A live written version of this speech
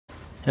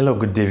Hello,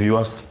 good day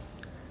viewers.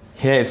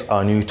 Here is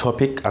our new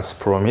topic as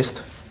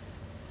promised,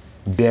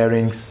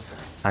 bearings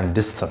and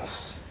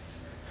distance.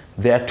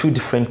 They are two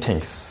different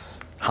things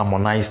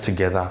harmonized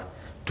together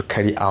to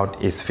carry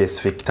out a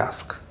specific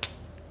task.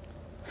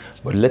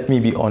 But let me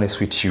be honest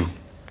with you.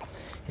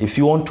 If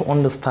you want to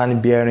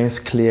understand bearings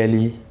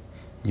clearly,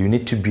 you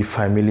need to be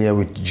familiar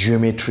with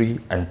geometry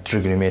and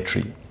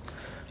trigonometry.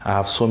 I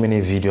have so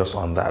many videos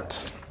on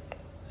that.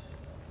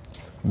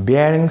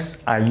 Bearings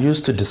are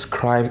used to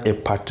describe a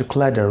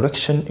particular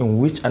direction in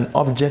which an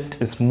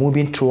object is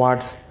moving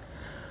towards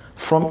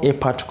from a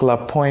particular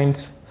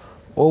point,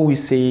 or we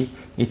say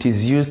it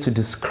is used to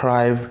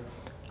describe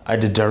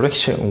the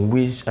direction in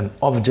which an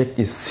object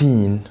is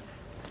seen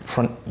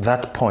from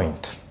that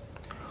point,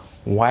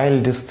 while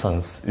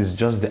distance is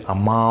just the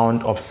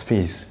amount of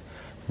space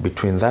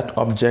between that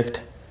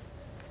object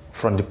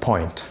from the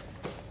point.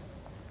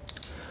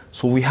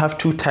 So we have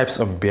two types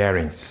of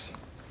bearings.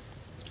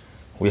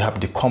 We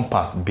have the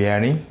compass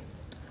bearing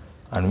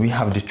and we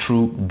have the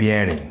true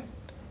bearing,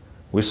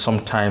 which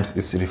sometimes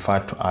is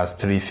referred to as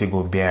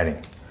three-figure bearing.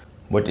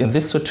 But in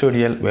this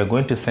tutorial, we are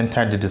going to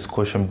center the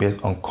discussion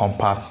based on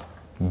compass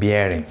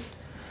bearing.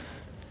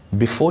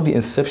 Before the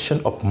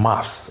inception of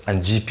maps and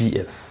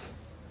GPS,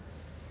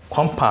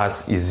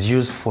 compass is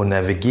used for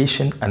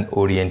navigation and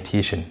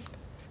orientation,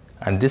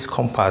 and this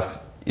compass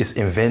is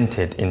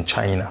invented in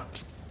China.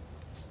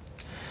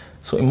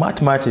 So in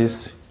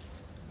mathematics,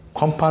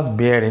 compass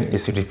bearing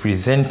is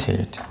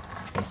represented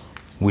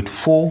with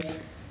four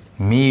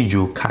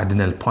major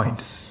cardinal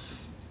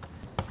points.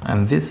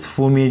 And these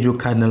four major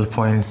cardinal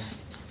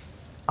points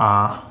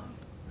are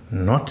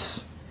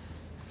north,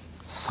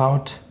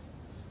 south,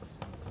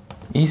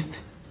 east,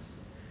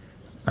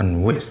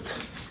 and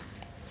west.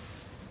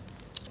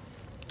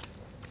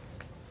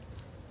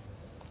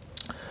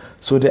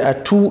 So there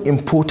are two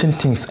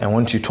important things I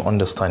want you to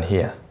understand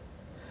here.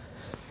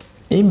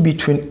 In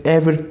between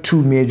every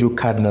two major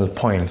cardinal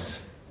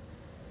points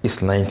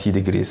is 90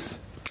 degrees.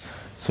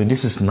 So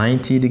this is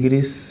 90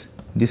 degrees,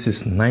 this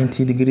is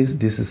 90 degrees,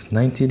 this is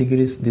 90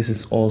 degrees, this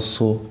is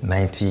also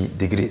 90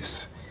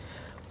 degrees.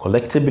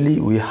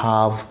 Collectively, we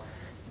have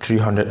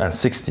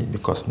 360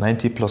 because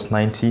 90 plus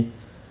 90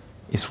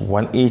 is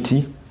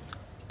 180,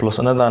 plus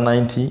another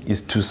 90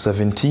 is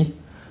 270,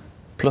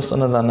 plus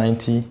another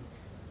 90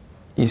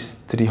 is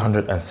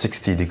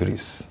 360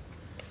 degrees.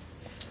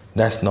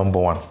 That's number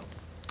one.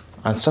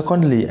 And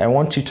secondly, I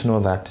want you to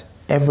know that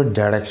every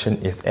direction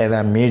is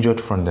either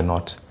measured from the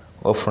north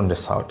or from the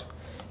south,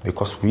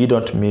 because we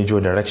don't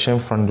measure direction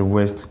from the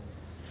west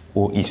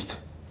or east.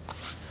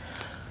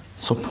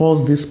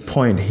 Suppose this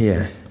point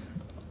here,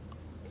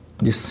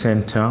 this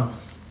center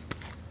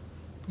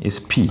is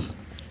P.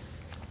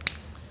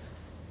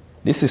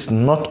 This is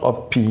north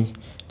of P,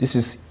 this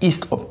is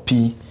east of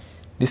P,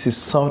 this is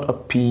south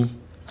of P,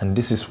 and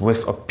this is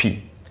west of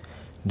P.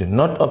 The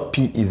north of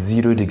P is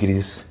 0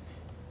 degrees.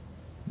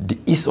 The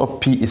east of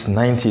P is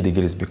 90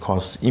 degrees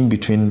because in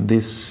between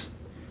this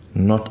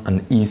north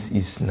and east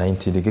is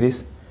 90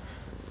 degrees.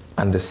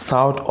 And the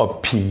south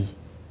of P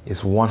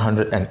is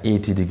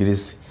 180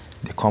 degrees,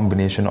 the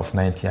combination of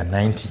 90 and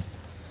 90.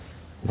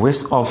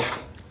 West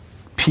of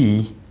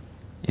P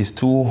is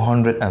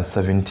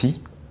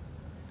 270.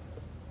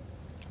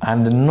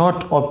 And the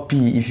north of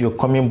P, if you're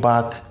coming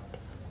back,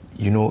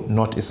 you know,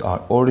 north is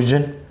our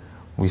origin.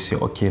 We say,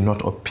 okay,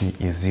 north of P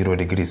is 0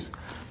 degrees.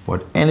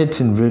 But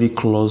anything very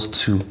close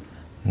to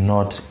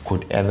north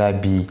could either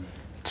be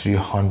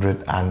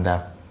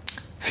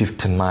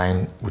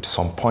 359 with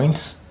some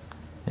points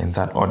in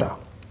that order.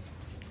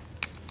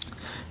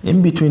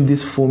 In between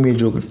these four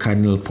major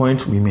cardinal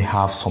points, we may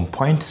have some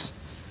points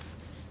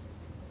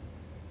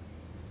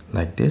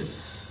like this,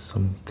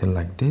 something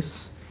like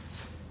this.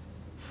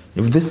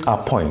 If these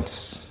are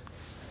points,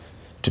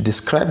 to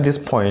describe these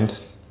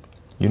points,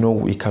 you know,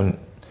 we can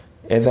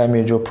either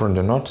measure from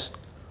the north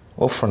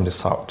or from the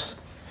south.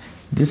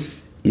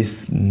 This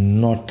is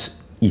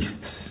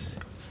northeast.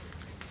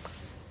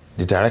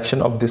 The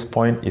direction of this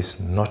point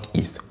is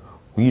northeast.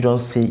 We don't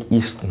say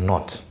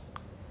east-north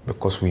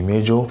because we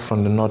measure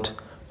from the north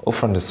or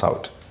from the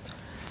south.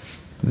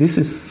 This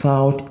is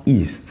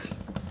southeast.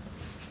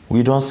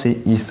 We don't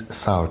say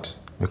east-south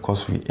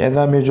because we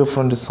either measure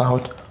from the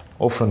south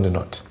or from the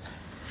north.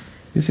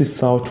 This is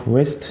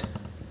southwest.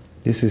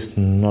 This is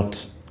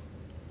northwest.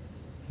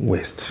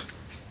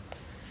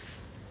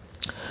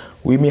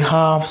 We may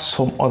have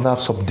some other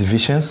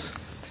subdivisions.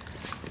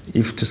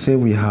 If to say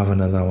we have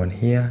another one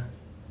here,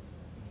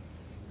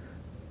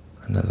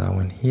 another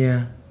one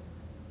here,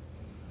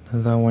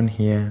 another one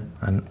here,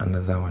 and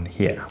another one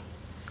here.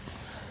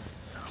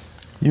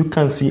 You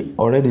can see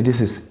already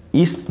this is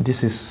east,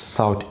 this is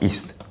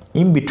southeast.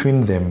 In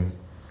between them,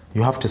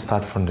 you have to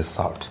start from the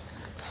south.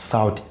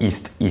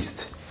 Southeast,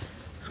 east.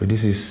 So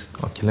this is,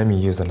 okay, let me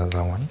use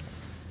another one.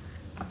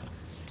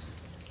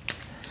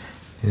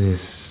 This is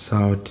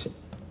south,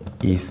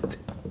 east,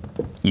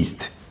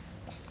 east.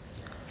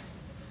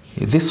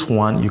 This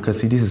one, you can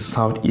see this is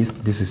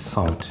southeast, this is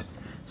south.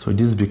 So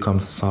this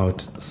becomes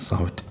south,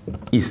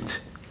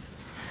 southeast.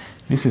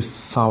 This is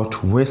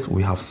southwest.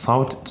 We have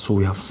south, so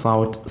we have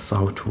south,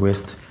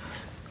 southwest.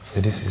 So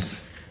this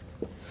is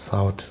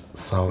south,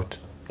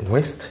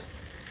 southwest.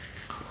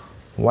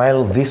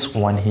 While this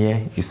one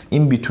here is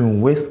in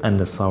between west and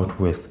the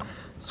southwest.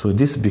 So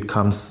this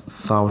becomes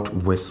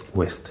southwest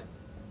west.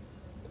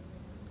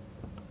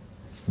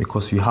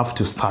 Because you have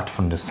to start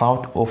from the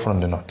south or from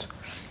the north.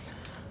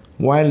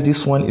 While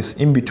this one is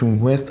in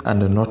between west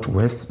and the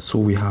northwest, so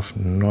we have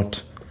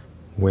north,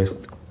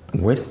 west,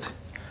 west.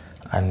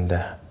 And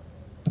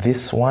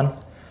this one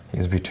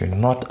is between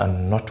north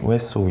and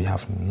northwest, so we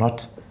have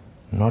north,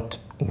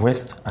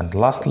 northwest. And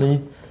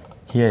lastly,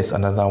 here is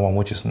another one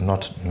which is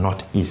north,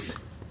 northeast.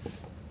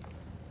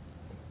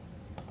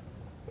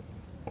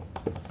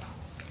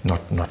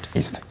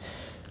 Northeast.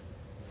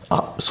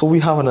 So we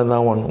have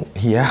another one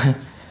here.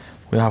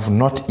 We have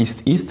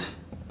northeast, east.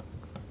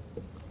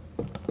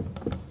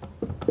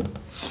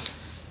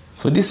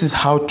 So this is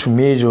how to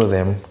measure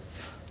them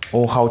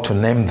or how to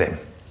name them.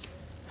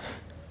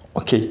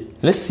 Okay,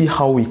 let's see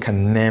how we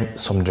can name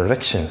some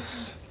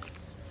directions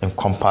in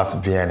compass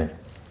bearing.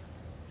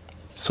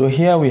 So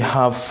here we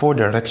have 4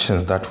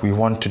 directions that we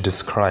want to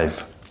describe.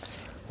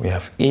 We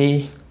have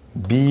A,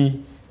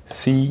 B,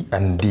 C,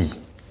 and D.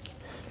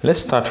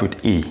 Let's start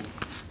with A.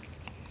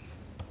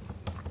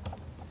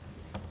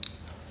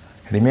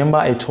 Remember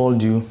I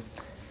told you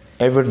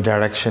every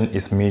direction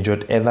is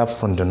measured either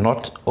from the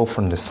north or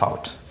from the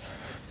south.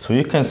 So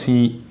you can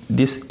see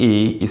this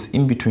A is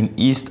in between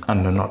east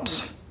and the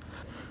north.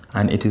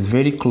 And it is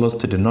very close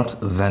to the north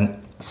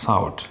than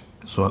south.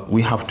 So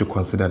we have to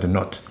consider the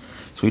north.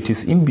 So it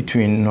is in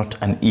between north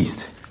and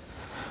east.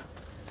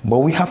 But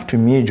we have to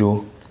measure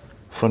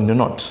from the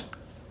north.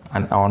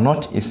 And our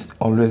north is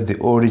always the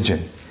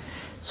origin.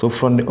 So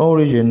from the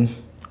origin,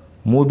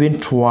 moving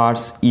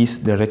towards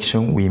east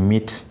direction, we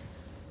meet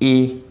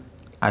A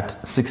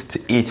at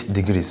 68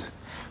 degrees.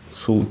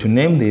 So to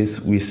name this,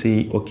 we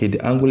say, okay,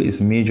 the angle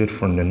is measured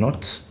from the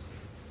north,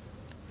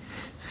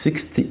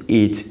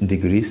 68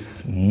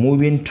 degrees,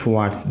 moving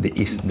towards the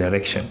east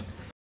direction.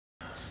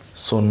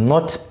 So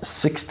north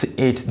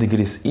 68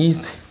 degrees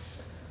east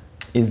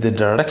is the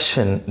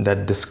direction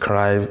that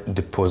describes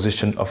the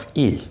position of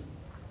A.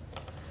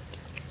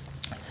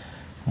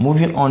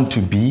 Moving on to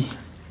B.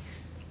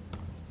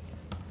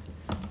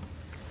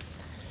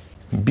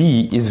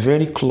 B is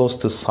very close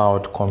to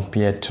south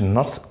compared to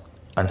north,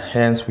 and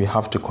hence we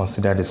have to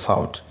consider the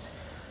south.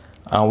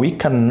 And we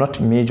cannot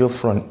measure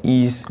from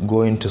east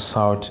going to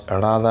south,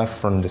 rather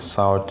from the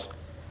south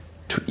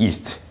to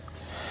east.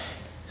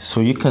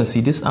 So you can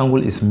see this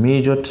angle is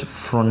measured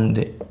from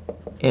the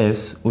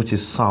S, which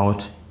is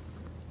south,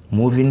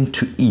 moving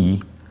to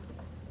E,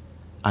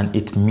 and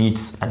it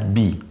meets at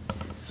B.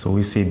 So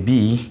we say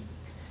B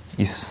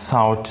is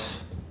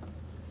south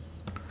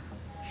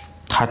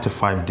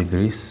 35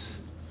 degrees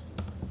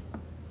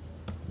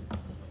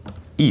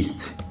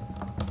east.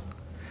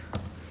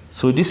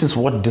 So this is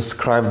what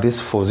describes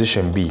this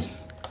position B,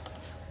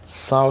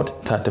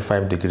 south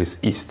 35 degrees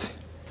east.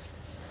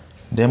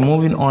 Then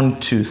moving on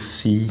to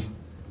C.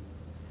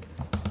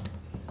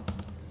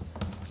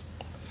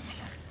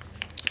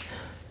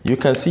 You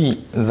can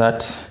see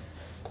that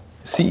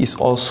C is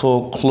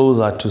also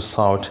closer to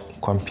south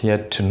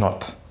compared to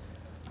north,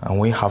 and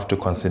we have to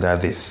consider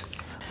this.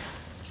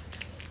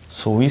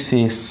 So we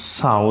say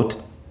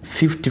south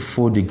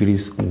 54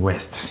 degrees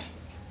west.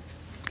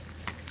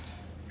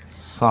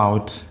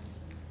 South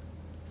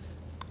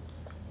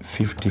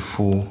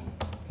 54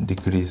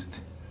 degrees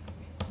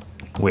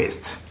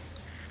west.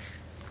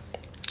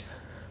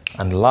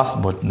 And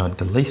last but not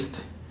the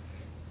least,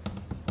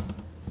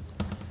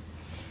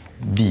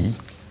 B.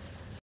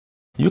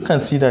 You can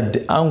see that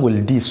the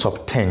angle D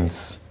sub 10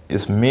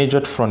 is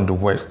measured from the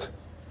west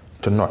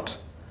to north,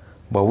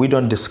 but we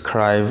don't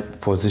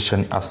describe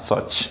position as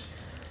such.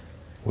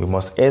 We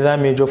must either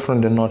measure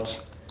from the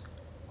north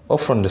or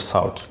from the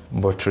south.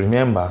 But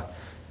remember,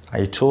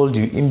 I told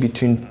you in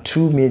between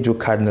 2 major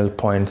cardinal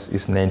points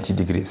is 90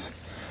 degrees.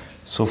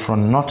 So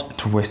from north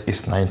to west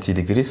is 90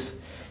 degrees.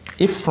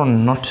 If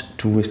from north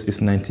to west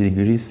is 90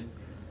 degrees,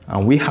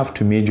 and we have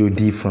to measure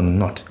D from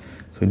north.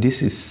 So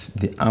this is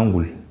the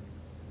angle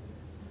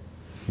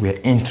we are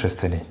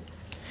interested in.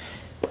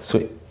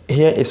 So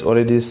here is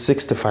already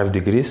 65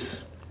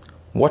 degrees.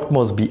 What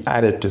must be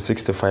added to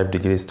 65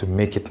 degrees to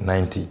make it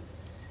 90?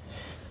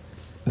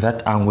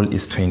 That angle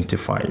is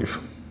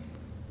 25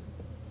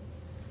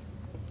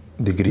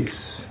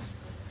 degrees.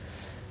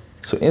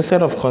 So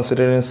instead of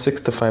considering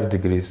 65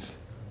 degrees,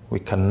 we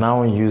can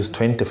now use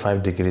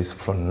 25 degrees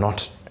from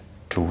north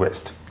to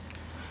west.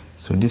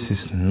 So this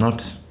is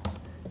north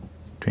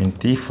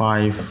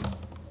 25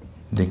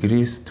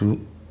 degrees to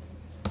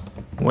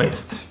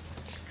west.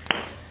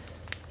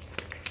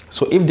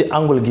 So if the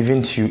angle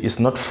given to you is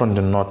not from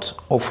the north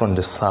or from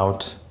the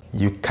south,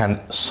 you can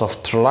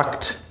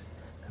subtract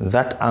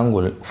that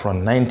angle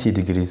from 90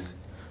 degrees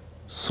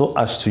so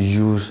as to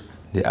use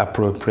the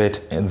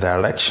appropriate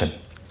direction.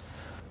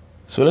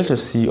 So let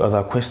us see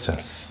other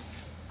questions.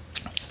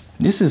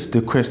 This is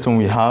the question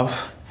we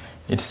have.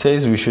 It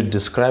says we should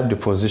describe the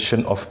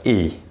position of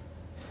A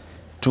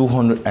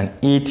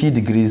 280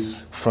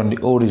 degrees from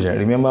the origin.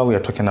 Remember, we are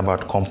talking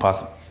about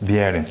compass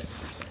bearing.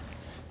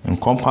 In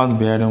compass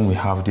bearing, we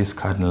have these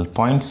cardinal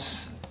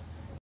points.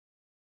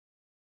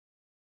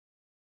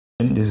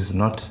 This is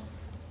north,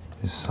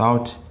 this is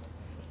south,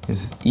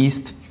 this is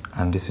east,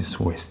 and this is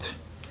west.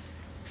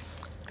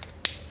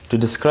 To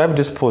describe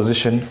this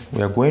position,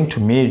 we are going to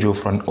measure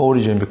from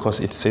origin because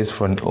it says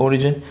from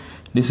origin.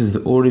 This is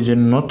the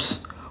origin north.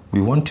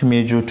 We want to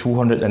measure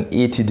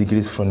 280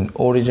 degrees from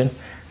origin.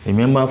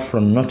 Remember,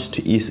 from north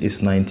to east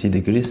is 90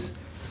 degrees.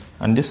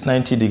 And this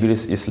 90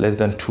 degrees is less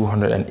than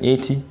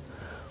 280.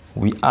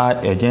 We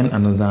add again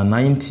another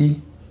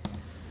 90,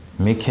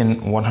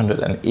 making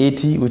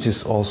 180, which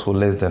is also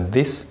less than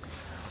this.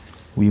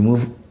 We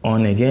move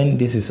on again.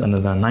 This is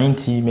another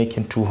 90,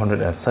 making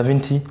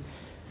 270.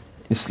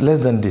 It's less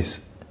than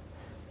this.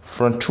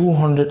 From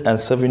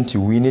 270,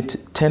 we need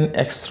 10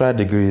 extra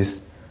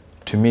degrees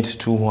to meet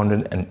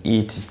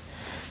 280.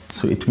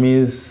 So it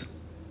means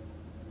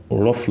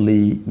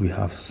roughly we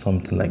have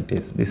something like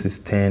this. This is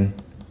 10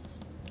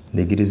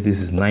 degrees. This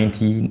is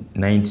 90,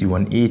 90,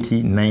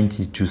 180,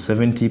 90,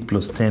 270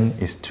 plus 10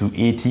 is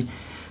 280.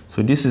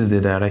 So this is the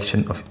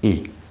direction of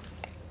A.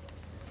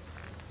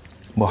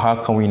 But how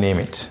can we name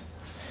it?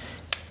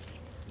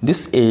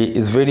 This A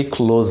is very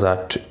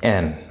closer to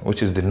N,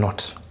 which is the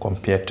north,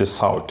 compared to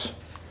south.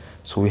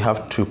 So we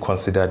have to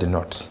consider the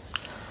north.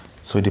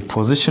 So the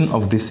position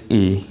of this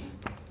A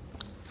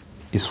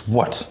is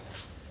what?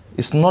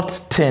 It's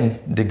not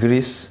 10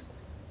 degrees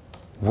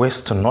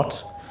west to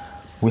north.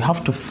 We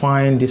have to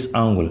find this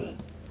angle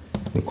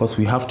because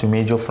we have to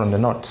measure from the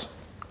north.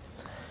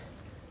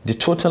 The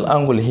total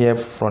angle here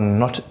from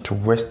north to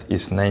west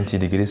is 90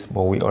 degrees,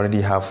 but we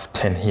already have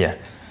 10 here.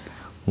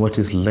 What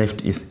is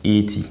left is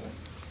 80.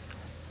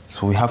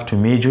 So we have to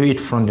measure it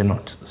from the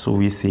north. So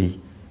we say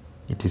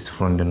it is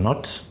from the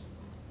north,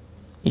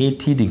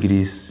 80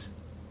 degrees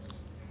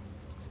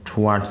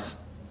towards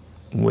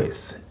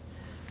west.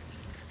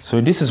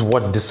 So this is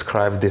what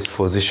describes this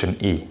position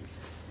A,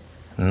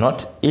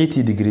 not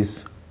 80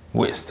 degrees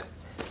west.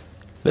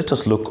 Let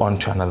us look on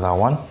to another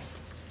one.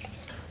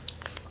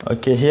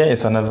 Okay, here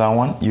is another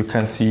one. You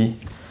can see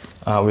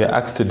we are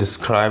asked to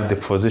describe the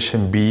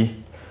position B,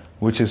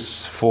 which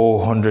is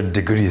 400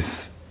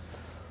 degrees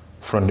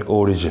from the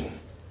origin.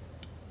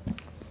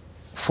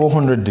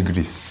 400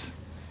 degrees.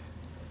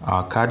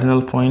 Our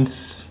cardinal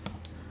points,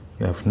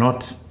 we have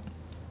north,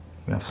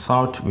 we have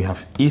south, we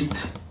have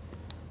east,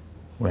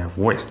 we have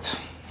west.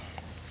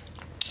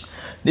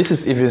 This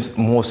is even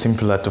more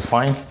simpler to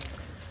find.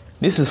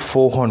 This is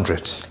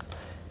 400.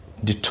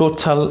 The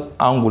total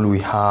angle we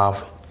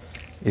have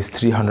is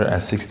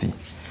 360.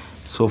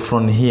 So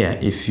from here,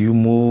 if you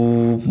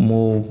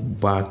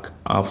move back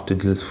up to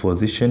this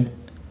position,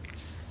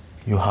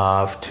 you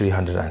have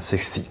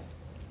 360.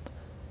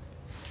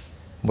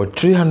 But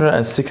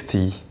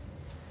 360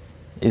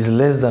 is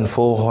less than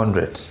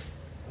 400.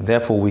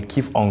 Therefore, we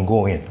keep on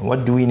going.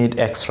 What do we need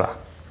extra?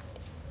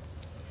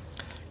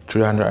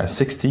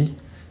 360,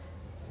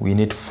 we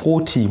need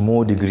 40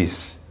 more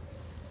degrees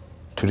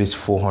to reach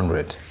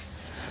 400.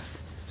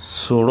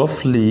 So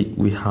roughly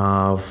we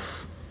have,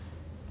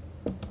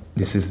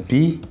 this is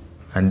B,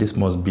 and this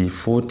must be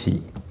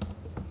 40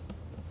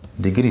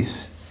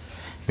 degrees.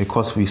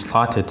 Because we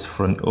started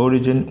from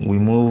origin, we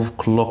move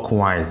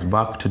clockwise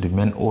back to the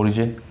main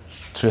origin,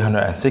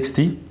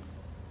 360.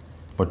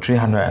 But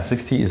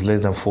 360 is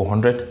less than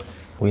 400.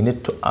 We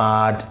need to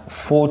add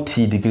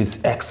 40 degrees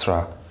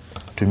extra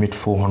to meet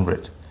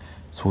 400.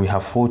 So we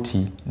have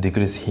 40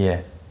 degrees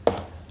here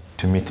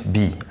to meet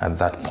B at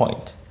that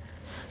point.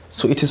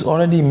 So it is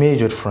already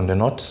measured from the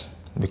north,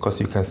 because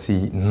you can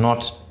see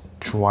north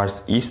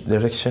towards east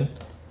direction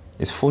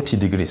is 40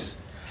 degrees.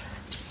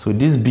 So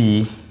this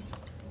B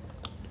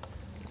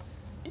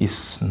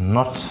is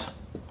not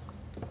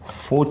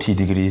 40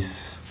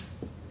 degrees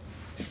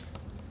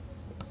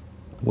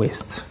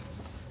west.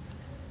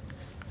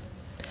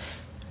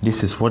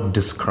 This is what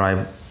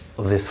describes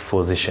this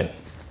position.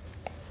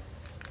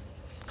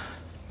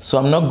 So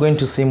I'm not going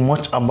to say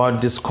much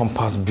about this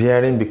compass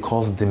bearing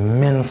because the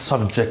main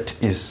subject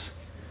is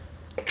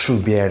true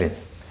bearing.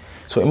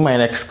 So in my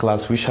next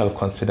class, we shall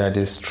consider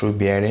this true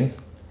bearing,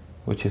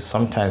 which is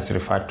sometimes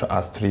referred to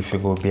as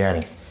three-figure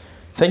bearing.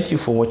 Thank you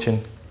for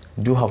watching.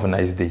 Do have a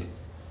nice day.